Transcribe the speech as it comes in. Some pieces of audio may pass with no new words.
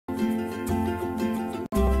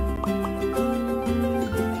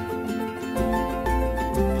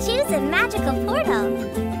Choose a magical portal.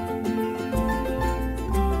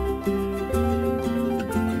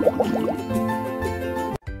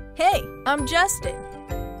 Hey, I'm Justin.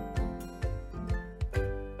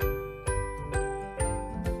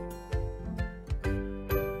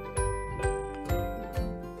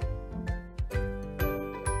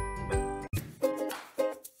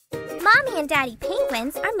 Mommy and Daddy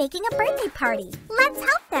Penguins are making a birthday party. Let's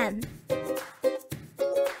help them.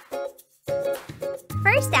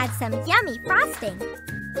 First, add some yummy frosting.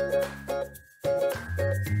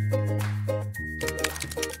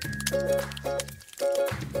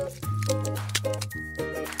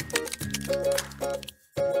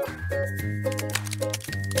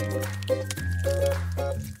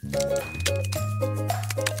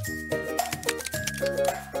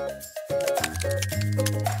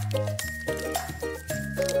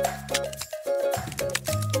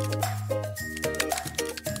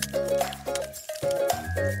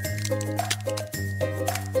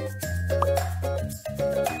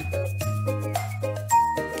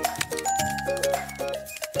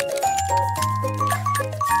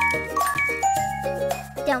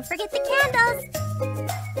 Don't forget the candles.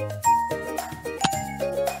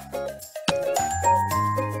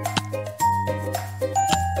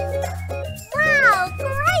 Wow,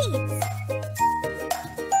 great!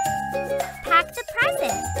 Pack the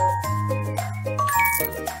presents.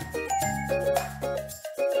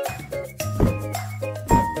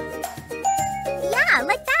 Yeah,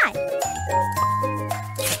 like that.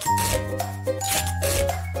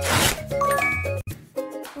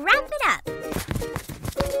 Wrap it up.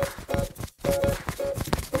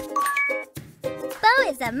 Bow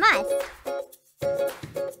is a must.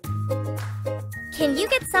 Can you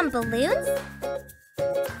get some balloons?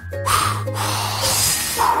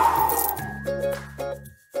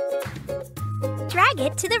 Drag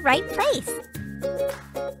it to the right place.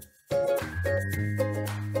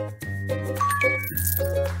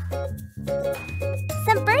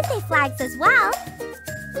 Some birthday flags as well.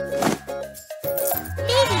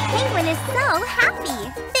 Baby Penguin is so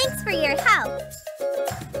happy. Thanks for your help.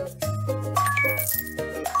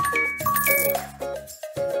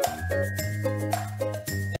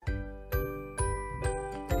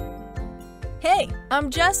 Hey, I'm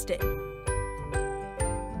Justin.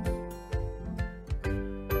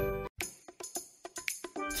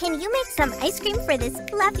 Can you make some ice cream for this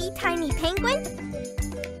fluffy, tiny penguin?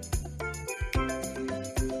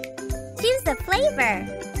 Choose the flavor.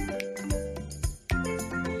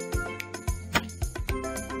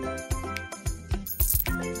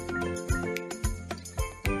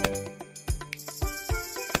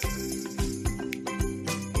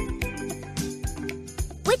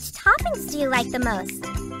 Which toppings do you like the most?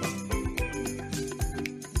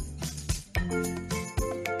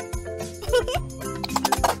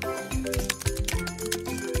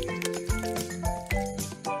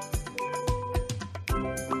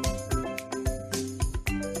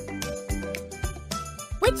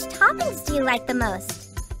 Which toppings do you like the most?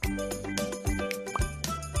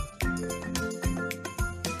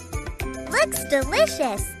 Looks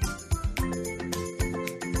delicious!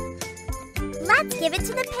 Let's give it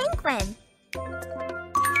to the penguin!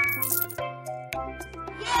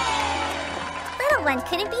 Little one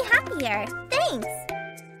couldn't be happier! Thanks!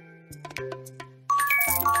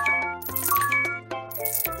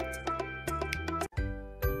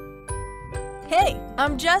 Hey,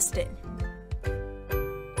 I'm Justin.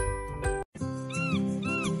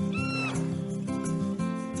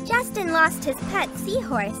 Justin lost his pet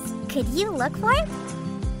seahorse. Could you look for it?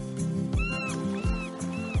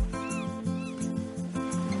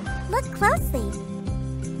 Look closely.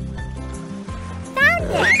 Found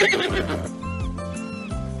it!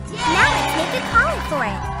 Now let's make a collar for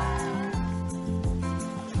it.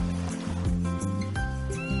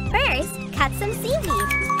 First, cut some seaweed.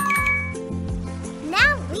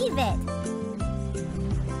 Now weave it.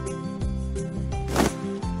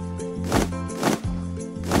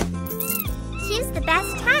 Choose the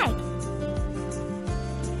best tag.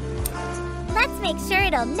 Let's make sure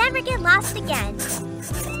it'll never get lost again.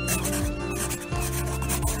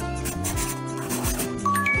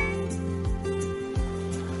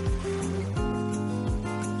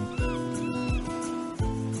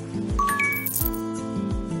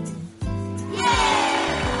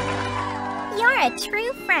 You're a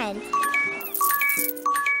true friend.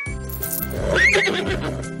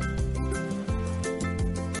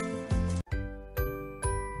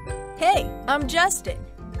 Hey, I'm Justin.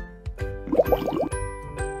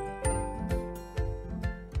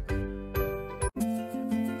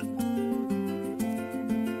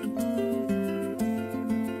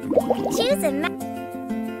 Choose a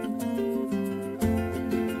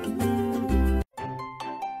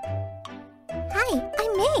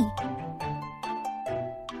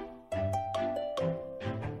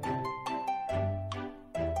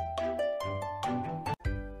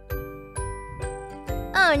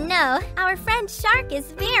Oh no, our friend Shark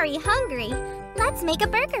is very hungry. Let's make a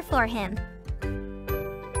burger for him.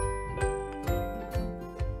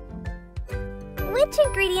 Which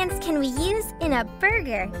ingredients can we use in a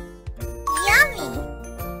burger? Yummy!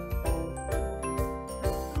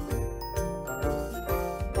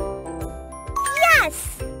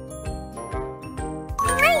 Yes!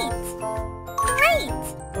 Great! Great!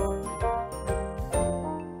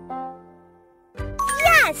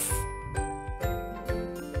 Yes!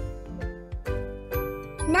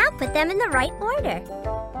 Now put them in the right order.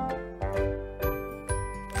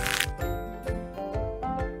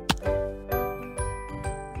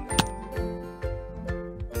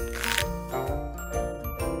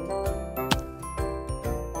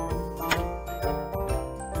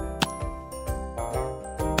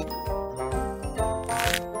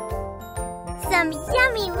 Some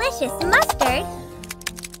yummy-licious mustard.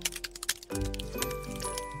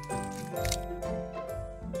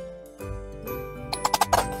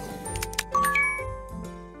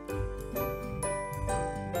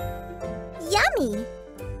 Yummy!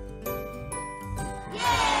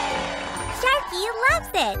 Sharky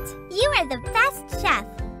loves it! You are the best chef!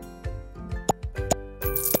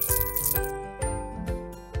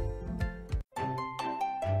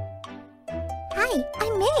 Hi,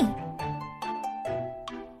 I'm May.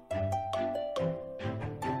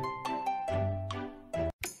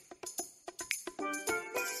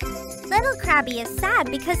 Little Krabby is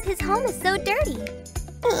sad because his home is so dirty.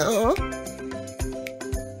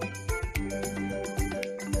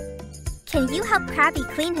 Can you help Krabby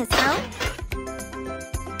clean his home?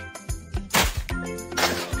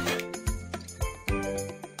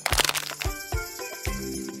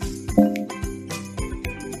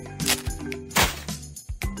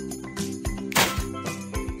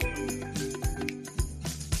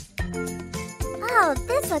 Oh,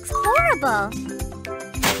 this looks horrible.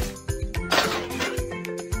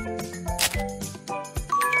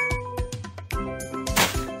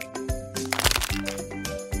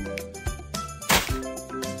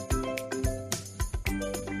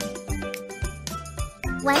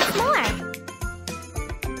 Once more.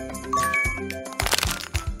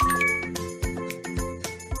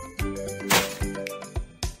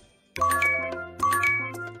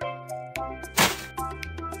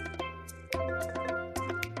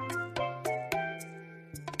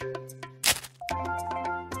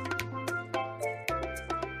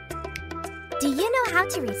 Do you know how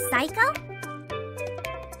to recycle?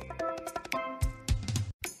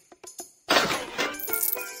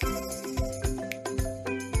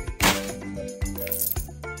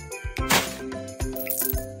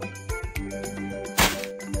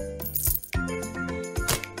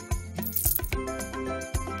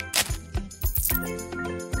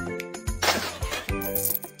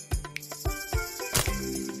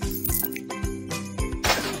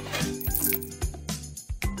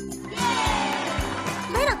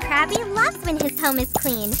 Krabby loves when his home is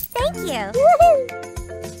clean. Thank you! Woohoo!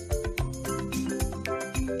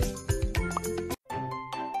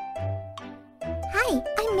 Hi,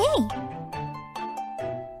 I'm May.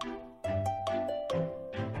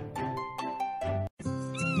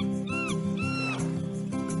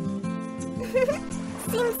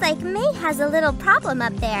 Seems like May has a little problem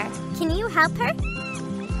up there. Can you help her?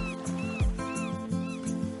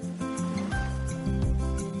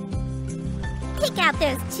 Pick out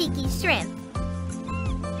those cheeky shrimp.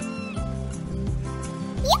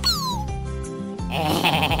 Yippee!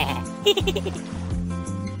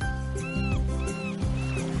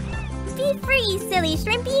 Be free, silly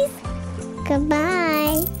shrimpies.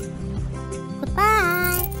 Goodbye.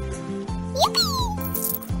 Goodbye. Yippee!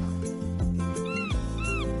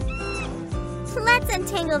 Let's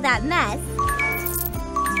untangle that mess.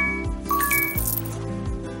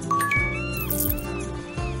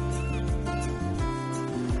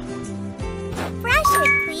 Brush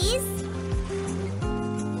it, please.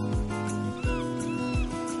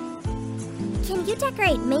 Can you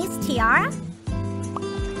decorate May's tiara?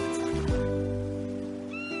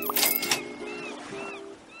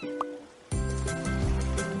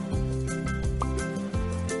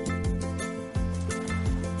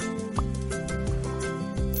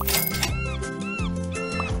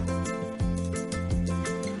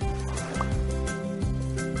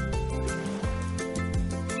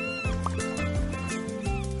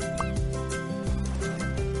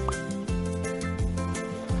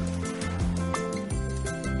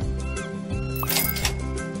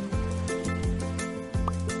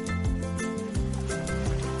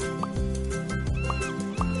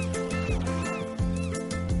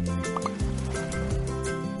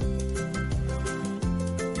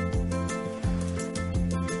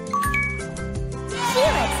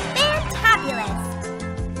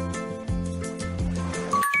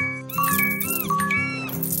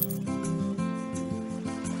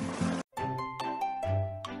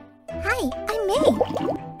 me.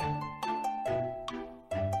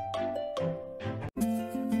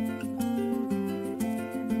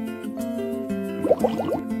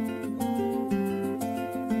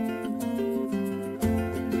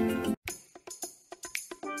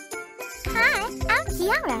 Hi, I'm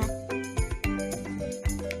Kiara.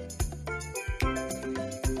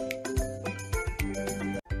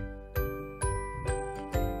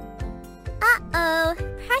 Uh-oh,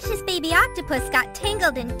 precious baby octopus got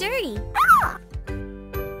tangled and dirty. Ah!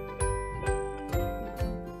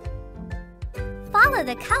 Follow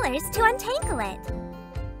the colors to untangle it.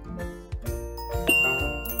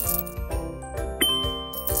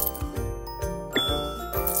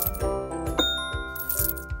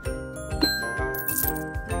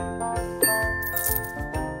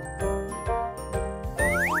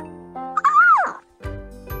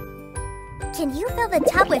 Can you fill the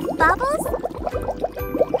tub with bubbles?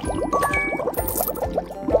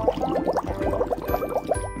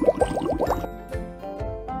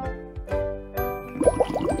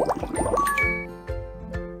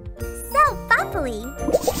 So bubbly!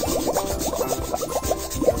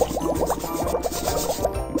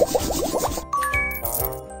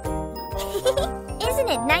 Isn't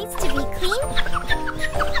it nice to be clean?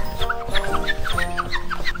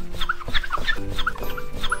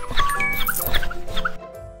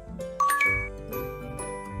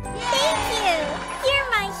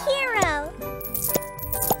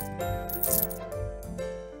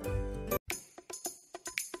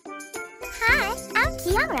 Hi, I'm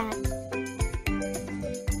Kiara.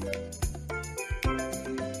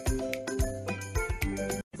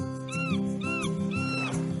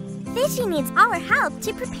 Fishy needs our help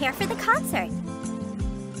to prepare for the concert.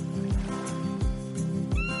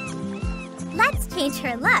 Let's change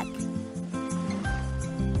her look.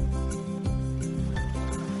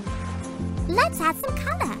 Let's add some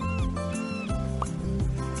color.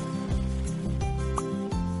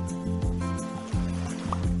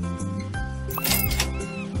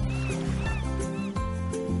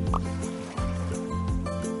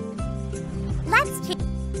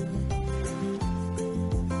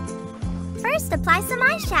 First, apply some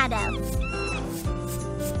eyeshadow.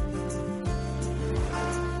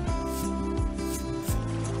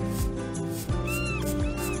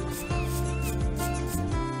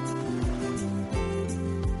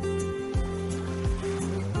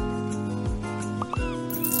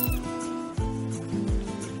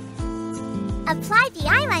 Apply the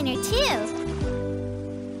eyeliner too.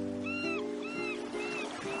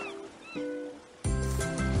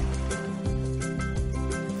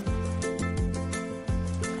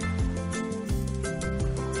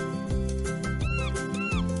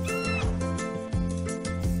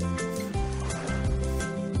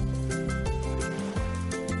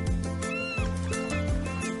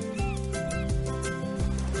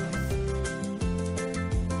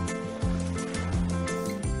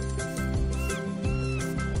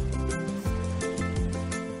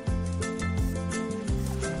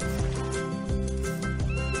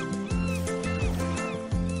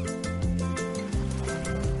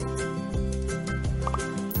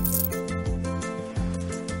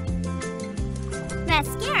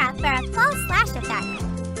 Mascara for a full slash effect.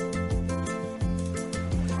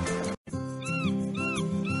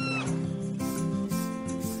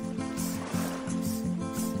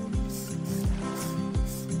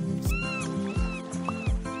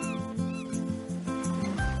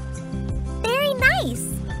 Very nice!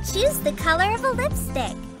 Choose the color of a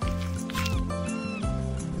lipstick.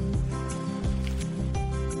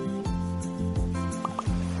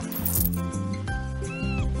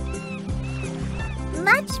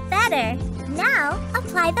 Much better. Now,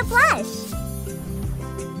 apply the blush.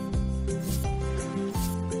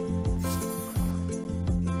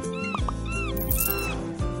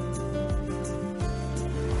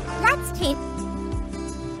 Let's change.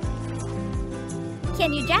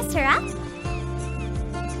 Can you dress her up?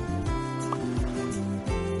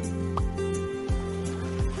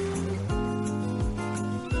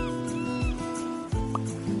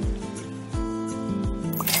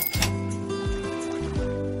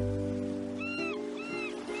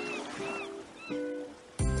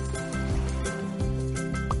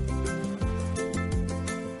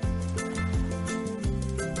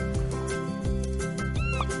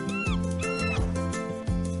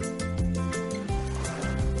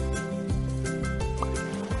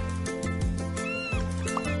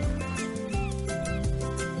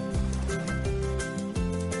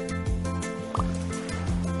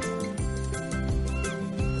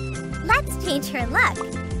 Let's change her look.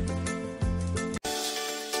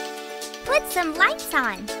 Put some lights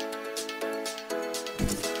on.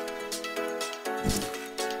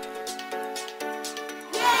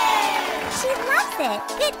 it.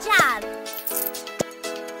 Good job.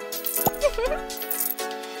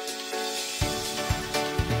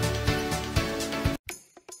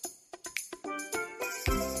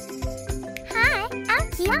 Hi, I'm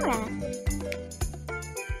Kiara.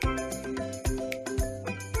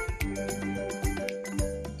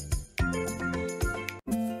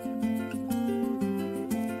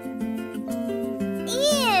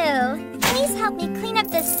 Ew! Please help me clean up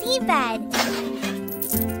the seabed.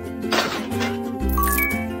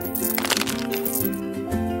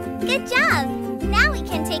 Good job! Now we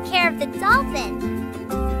can take care of the dolphin.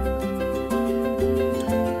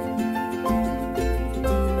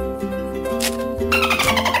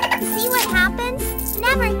 See what happens?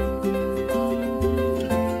 Never...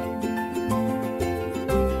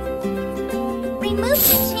 Remove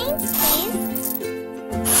the chains, please.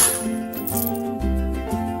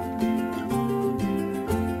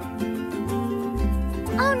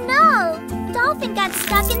 Oh no! Dolphin got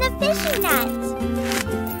stuck in the fishing net.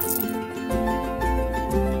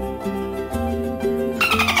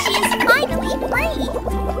 Finally free!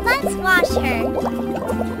 Let's wash her.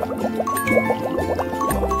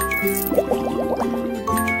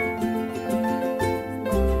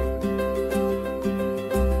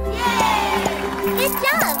 Yay! Good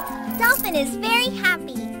job! Dolphin is very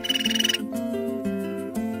happy.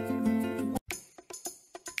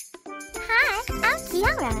 Hi, I'm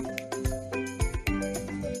Kiara.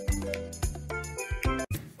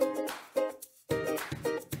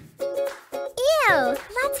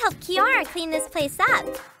 Let's help Kiara clean this place up.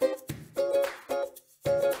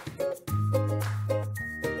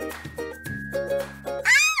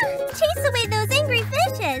 Ah! Chase away those angry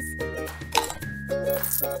fishes.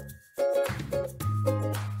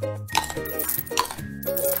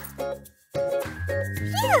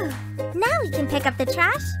 Phew! Now we can pick up the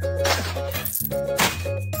trash.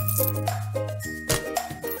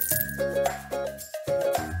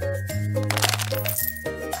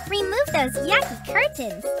 Remove those yucky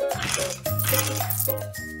curtains.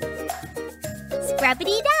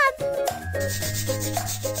 Scrubbity-dub.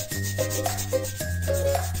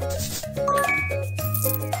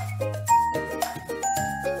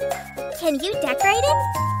 Can you decorate it?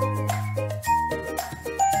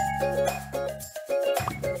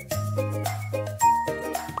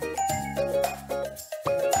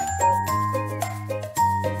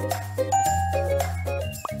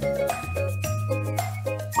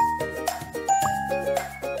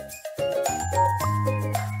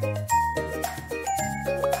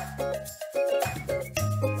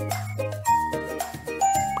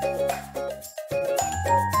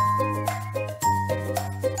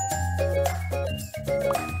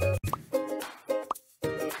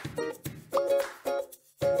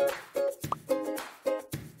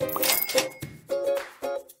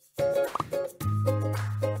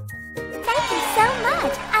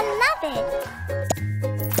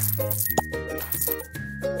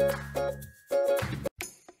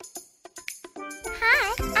 Hi,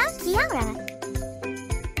 I'm Kiara.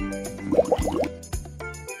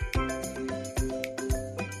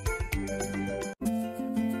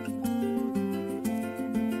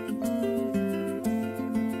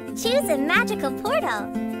 Choose a magical portal.